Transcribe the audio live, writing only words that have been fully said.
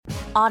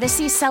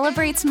Odyssey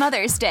celebrates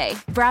Mother's Day,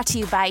 brought to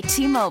you by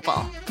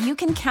T-Mobile. You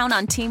can count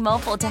on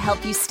T-Mobile to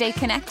help you stay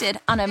connected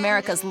on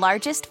America's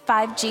largest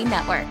 5G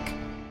network.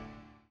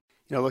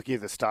 Looking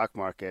at the stock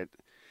market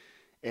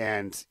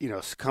and,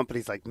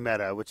 companies like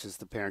Meta, which is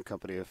the parent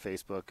company of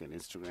Facebook and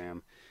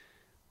Instagram,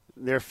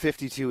 their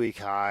 52-week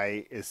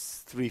high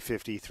is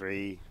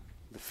 353.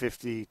 The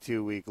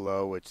 52-week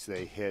low, which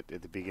they hit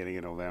at the beginning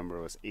of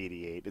November, was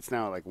 88. It's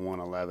now like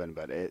 111,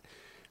 but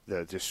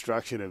the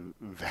destruction of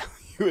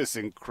value is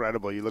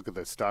incredible. You look at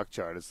the stock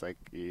chart; it's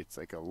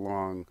like a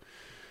long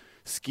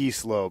ski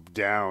slope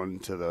down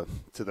to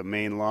the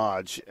main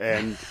lodge,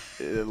 and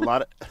a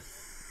lot of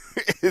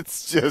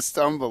it's just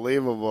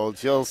unbelievable.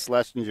 Jill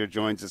Schlesinger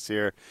joins us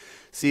here,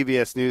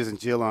 CBS News and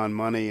Jill on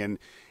Money, and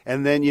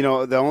then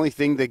the only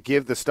thing that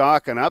give the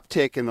stock an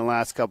uptick in the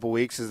last couple of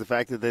weeks is the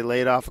fact that they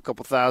laid off a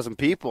couple thousand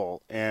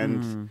people,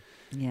 and.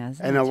 Yeah,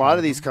 and a lot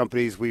of these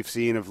companies we've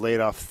seen have laid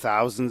off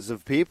thousands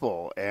of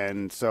people.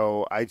 And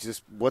so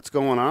what's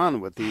going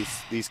on with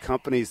these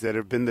companies that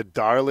have been the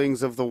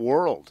darlings of the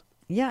world?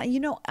 Yeah,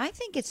 I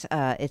think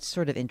it's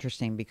sort of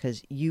interesting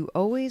because you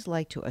always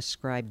like to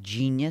ascribe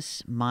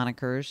genius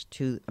monikers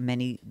to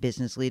many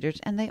business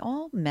leaders, and they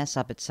all mess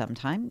up at some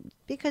time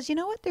because you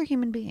know what? They're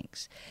human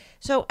beings.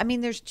 So,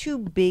 there's two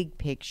big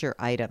picture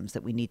items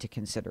that we need to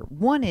consider.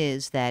 One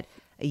is that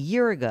a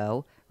year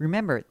ago,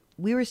 remember,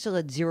 we were still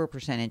at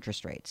 0%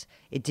 interest rates.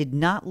 It did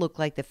not look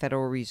like the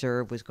Federal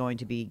Reserve was going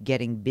to be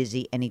getting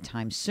busy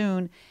anytime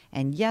soon.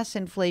 And yes,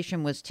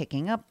 inflation was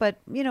ticking up, but,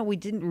 we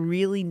didn't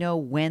really know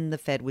when the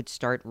Fed would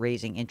start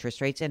raising interest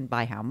rates and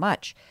by how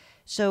much.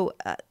 So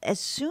as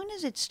soon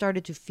as it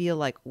started to feel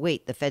like,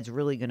 wait, the Fed's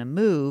really going to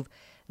move,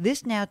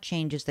 this now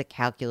changes the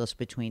calculus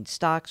between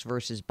stocks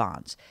versus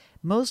bonds.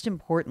 Most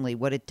importantly,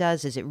 what it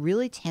does is it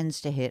really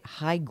tends to hit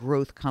high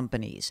growth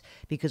companies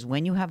because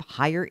when you have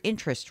higher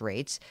interest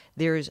rates,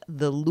 there's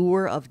the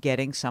lure of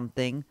getting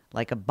something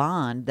like a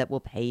bond that will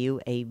pay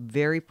you a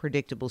very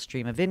predictable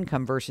stream of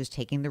income versus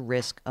taking the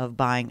risk of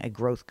buying a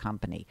growth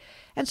company.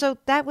 And so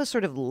that was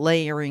sort of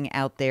layering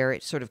out there.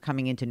 It's sort of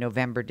coming into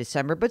November,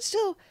 December, but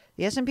still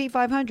the S&P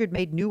 500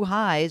 made new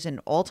highs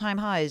and all-time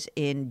highs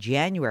in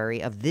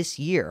January of this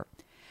year.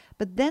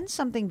 But then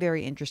something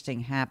very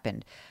interesting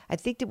happened. I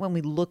think that when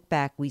we look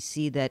back, we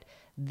see that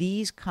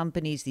these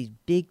companies, these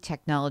big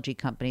technology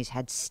companies,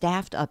 had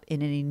staffed up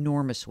in an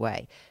enormous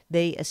way.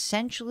 They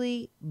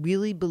essentially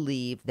really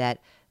believed that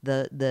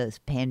the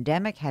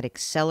pandemic had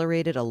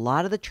accelerated a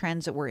lot of the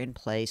trends that were in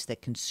place,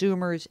 that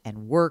consumers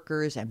and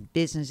workers and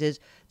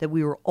businesses, that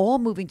we were all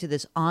moving to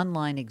this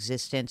online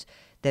existence,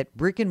 that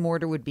brick and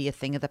mortar would be a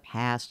thing of the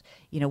past.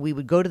 We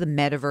would go to the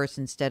metaverse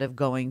instead of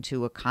going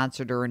to a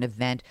concert or an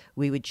event.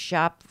 We would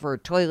shop for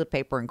toilet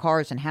paper and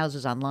cars and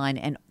houses online.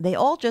 And they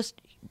all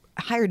just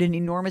hired an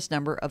enormous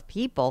number of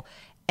people.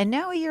 And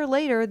now a year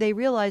later, they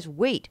realize,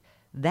 wait,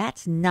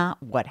 that's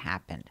not what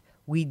happened.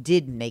 We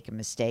did make a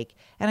mistake.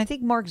 And I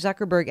think Mark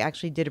Zuckerberg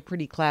actually did a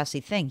pretty classy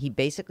thing. He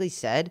basically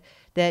said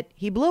that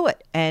he blew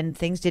it and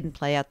things didn't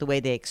play out the way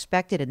they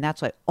expected. And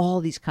that's why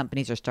all these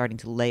companies are starting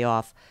to lay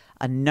off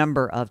a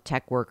number of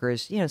tech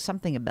workers,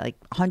 something about like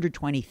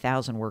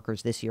 120,000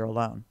 workers this year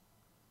alone.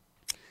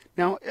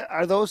 Now,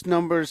 are those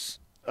numbers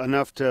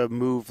enough to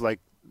move like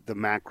the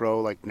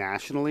macro, like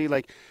nationally?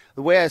 Like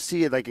the way I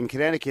see it, like in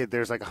Connecticut,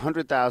 there's like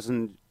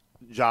 100,000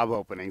 job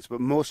openings,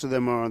 but most of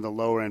them are on the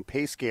lower end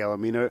pay scale.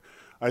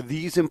 Are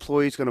these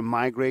employees going to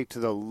migrate to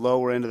the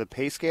lower end of the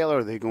pay scale, or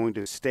are they going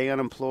to stay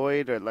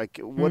unemployed, or like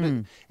what?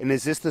 And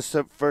is this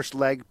the first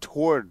leg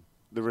toward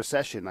the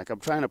recession? Like I'm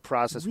trying to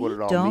process what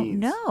it all means.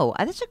 We don't know.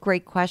 That's a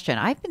great question.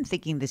 I've been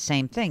thinking the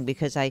same thing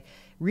because I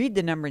read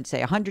the number and say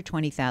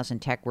 120,000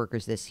 tech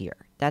workers this year.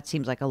 That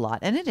seems like a lot,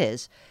 and it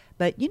is.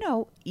 But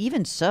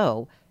even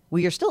so,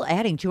 we are still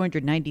adding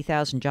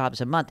 290,000 jobs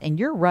a month. And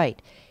you're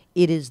right.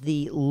 It is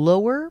the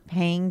lower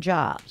paying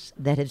jobs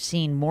that have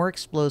seen more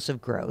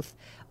explosive growth.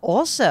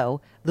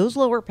 Also, those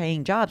lower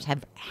paying jobs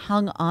have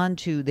hung on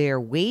to their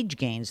wage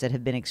gains that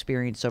have been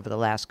experienced over the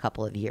last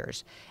couple of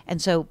years.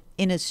 And so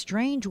in a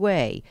strange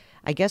way,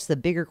 I guess the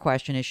bigger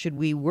question is, should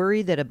we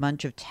worry that a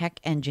bunch of tech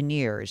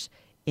engineers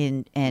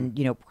and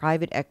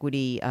private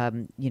equity,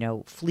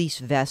 fleece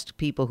vest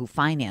people who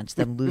finance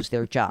them lose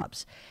their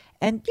jobs?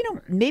 And,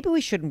 maybe we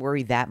shouldn't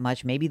worry that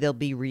much. Maybe they'll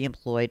be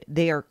reemployed.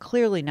 They are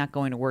clearly not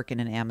going to work in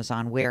an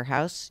Amazon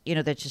warehouse.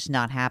 That's just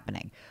not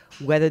happening.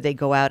 Whether they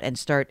go out and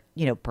start,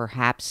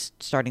 perhaps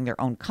starting their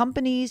own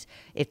companies,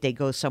 if they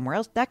go somewhere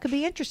else, that could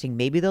be interesting.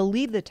 Maybe they'll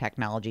leave the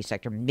technology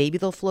sector. Maybe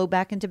they'll flow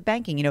back into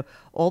banking.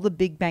 All the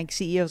big bank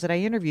CEOs that I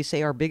interview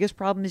say our biggest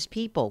problem is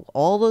people.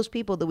 All those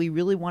people that we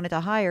really wanted to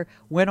hire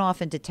went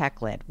off into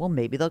tech land. Well,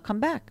 maybe they'll come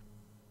back.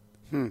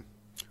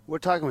 We're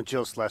talking with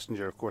Jill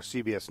Schlesinger, of course,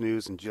 CBS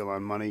News and Jill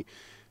on Money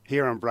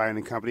here on Brian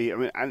and Company.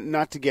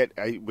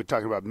 We're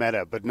talking about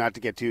Meta, but not to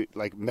get too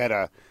like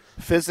meta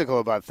physical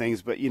about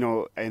things. But,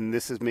 and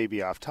this is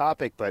maybe off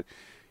topic, but,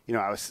 you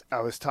know,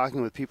 I was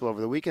talking with people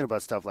over the weekend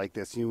about stuff like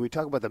this. You know, we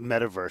talk about the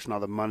metaverse and all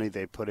the money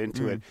they put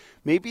into it.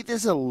 Maybe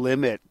there's a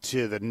limit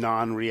to the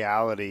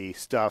non-reality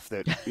stuff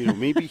that, you know,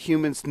 maybe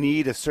humans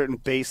need a certain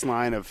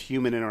baseline of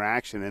human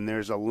interaction, and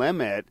there's a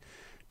limit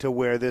to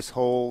where this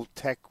whole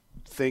tech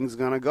thing's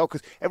going to go.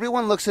 Because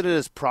everyone looks at it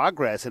as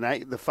progress,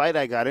 and the fight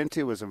I got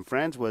into with some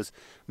friends was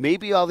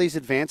maybe all these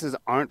advances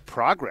aren't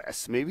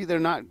progress. Maybe they're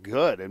not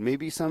good, and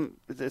maybe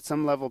at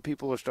some level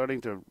people are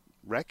starting to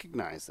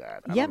recognize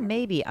that. Yeah,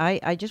 maybe.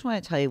 I just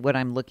want to tell you what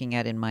I'm looking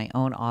at in my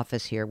own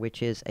office here,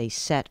 which is a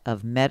set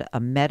of a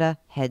Meta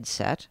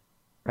headset,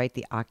 right?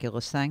 The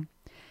Oculus thing.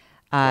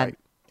 Right.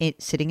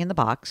 Sitting in the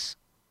box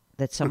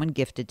that someone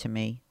gifted to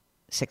me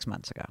 6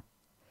 months ago.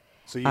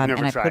 So you've never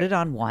and I tried put it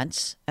on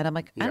once, and I'm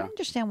like, I don't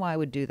understand why I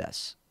would do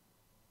this.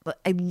 But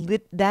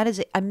that is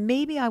it.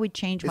 Maybe I would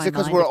change my mind. Is it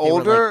because we're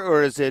older,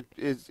 or is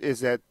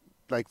that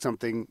like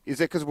something?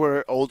 Is it because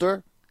we're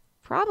older?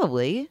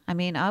 Probably. I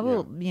mean, I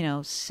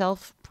will,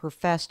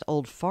 self-professed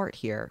old fart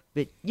here.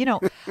 But,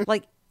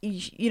 like,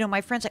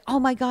 my friend's like, oh,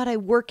 my God, I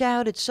work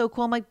out. It's so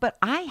cool. I'm like, but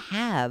I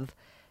have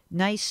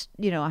nice,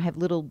 I have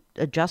little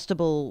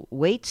adjustable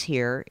weights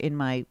here in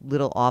my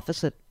little office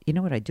that, you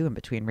know what I do in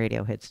between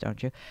radio hits,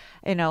 don't you?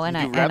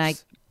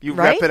 You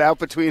rep it out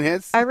between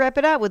hits? I rep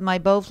it out with my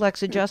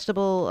Bowflex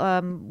adjustable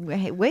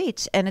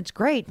weights, and it's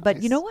great. But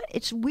nice. You know what?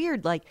 It's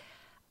weird. Like,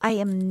 I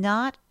am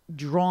not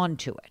drawn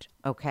to it.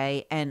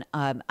 Okay. And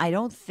I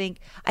think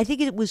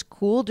it was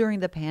cool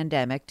during the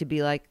pandemic to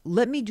be like,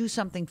 let me do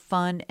something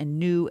fun and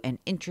new and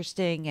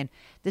interesting. And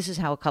this is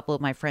how a couple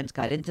of my friends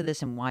got into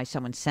this and why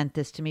someone sent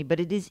this to me.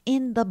 But it is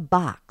in the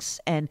box.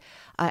 And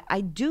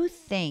I do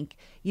think,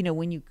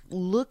 when you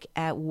look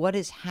at what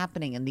is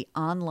happening in the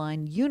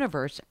online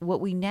universe,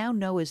 what we now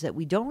know is that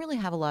we don't really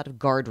have a lot of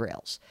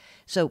guardrails.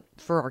 So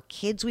for our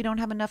kids, we don't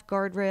have enough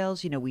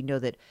guardrails. We know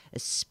that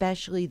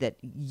especially that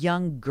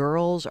young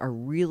girls are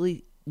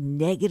really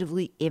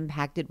negatively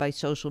impacted by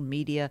social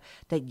media,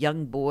 that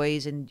young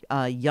boys and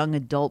young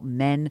adult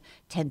men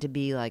tend to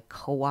be like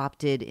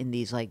co-opted in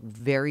these like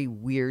very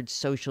weird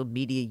social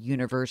media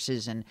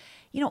universes. And,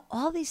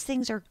 all these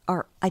things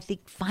are I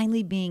think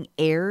finally being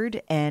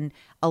aired, and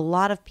a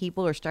lot of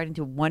people are starting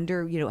to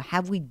wonder,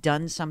 have we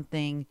done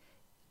something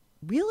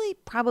really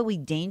probably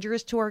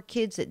dangerous to our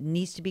kids that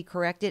needs to be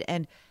corrected?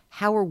 And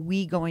how are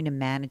we going to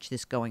manage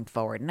this going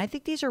forward? And I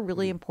think these are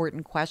really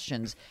important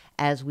questions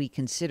as we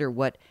consider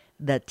what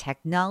the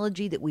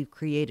technology that we've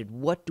created,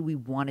 what do we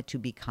want it to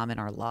become in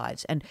our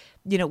lives? And,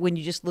 when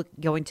you just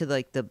going to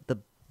like the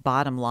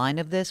bottom line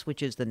of this,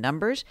 which is the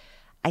numbers,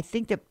 I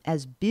think that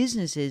as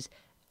businesses,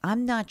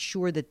 I'm not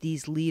sure that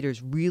these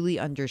leaders really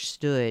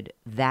understood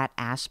that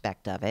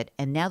aspect of it.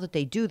 And now that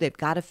they do, they've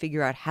got to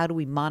figure out how do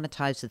we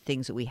monetize the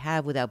things that we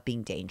have without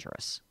being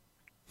dangerous.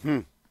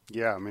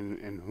 Yeah, I mean,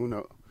 and who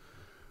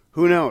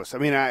knows? I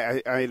mean,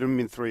 I didn't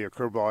mean to throw you a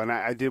curveball, and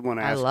I did want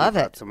to ask you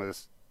about some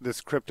of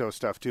this crypto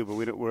stuff too,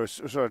 but we're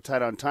sort of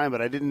tight on time.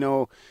 But I didn't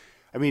know.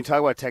 I mean, talk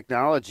about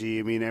technology.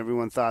 I mean,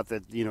 everyone thought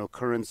that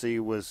currency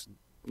was,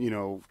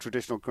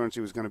 traditional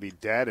currency was going to be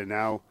dead, and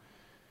now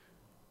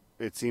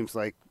it seems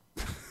like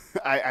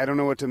I don't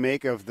know what to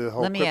make of the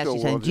whole. Let me crypto ask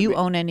you something. world. Do you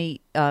own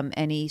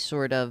any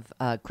sort of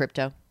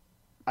crypto?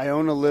 I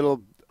own a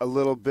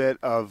little bit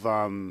of.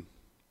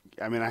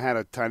 I mean, I had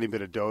a tiny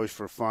bit of Doge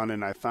for fun,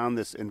 and I found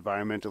this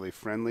environmentally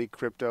friendly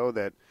crypto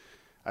that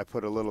I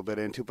put a little bit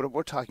into, but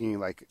we're talking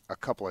like a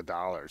couple of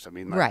dollars. I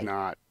mean, like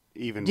not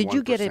even 1%. Did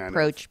you get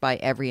approached by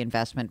every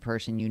investment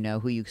person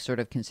who you sort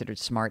of considered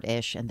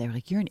smart-ish, and they're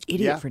like, you're an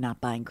idiot for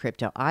not buying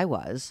crypto? I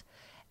was.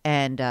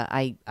 And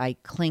I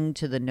cling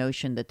to the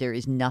notion that there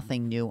is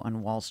nothing new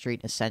on Wall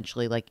Street,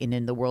 essentially. Like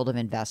in the world of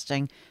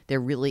investing, there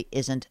really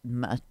isn't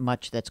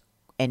much that's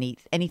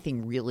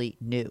anything really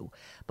new.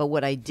 But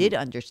what I did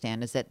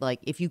understand is that, like,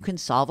 if you can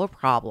solve a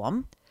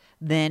problem,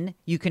 then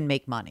you can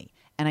make money.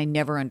 And I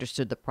never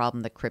understood the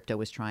problem that crypto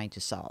was trying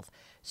to solve.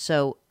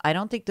 So I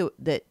don't think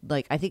that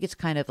I think it's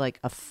kind of like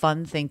a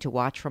fun thing to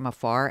watch from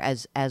afar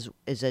as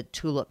a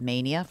tulip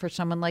mania for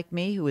someone like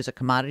me who is a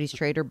commodities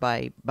trader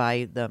by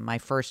my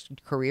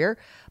first career.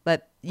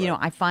 But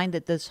I find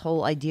that this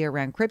whole idea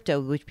around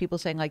crypto, which people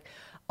saying like,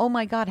 oh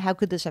my God, how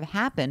could this have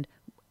happened?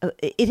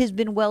 It has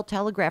been well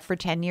telegraphed for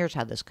 10 years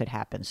how this could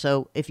happen.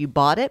 So if you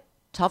bought it,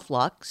 tough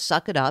luck,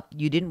 suck it up.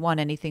 You didn't want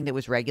anything that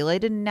was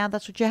regulated, and now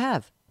that's what you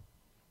have.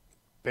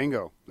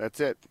 Bingo. That's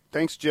it.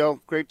 Thanks,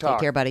 Jill. Great talk.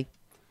 Take care, buddy.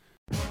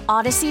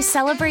 Odyssey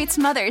celebrates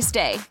Mother's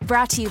Day,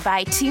 brought to you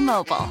by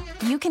T-Mobile.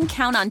 You can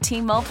count on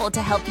T-Mobile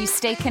to help you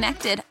stay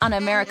connected on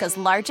America's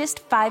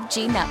largest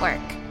 5G network.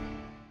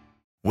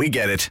 We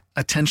get it.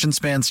 Attention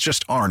spans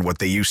just aren't what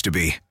they used to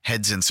be.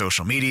 Heads in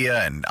social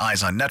media and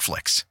eyes on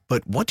Netflix.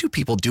 But what do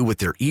people do with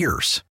their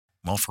ears?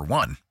 Well, for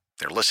one,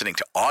 they're listening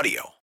to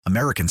audio.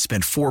 Americans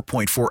spend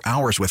 4.4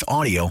 hours with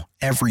audio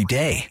every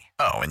day.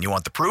 Oh, and you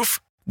want the proof?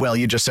 Well,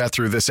 you just sat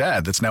through this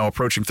ad that's now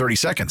approaching 30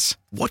 seconds.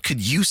 What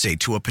could you say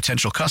to a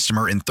potential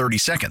customer in 30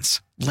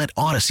 seconds? Let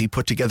Odyssey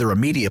put together a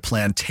media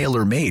plan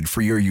tailor-made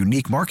for your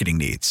unique marketing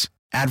needs.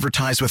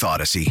 Advertise with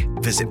Odyssey.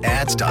 Visit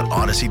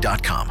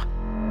ads.odyssey.com.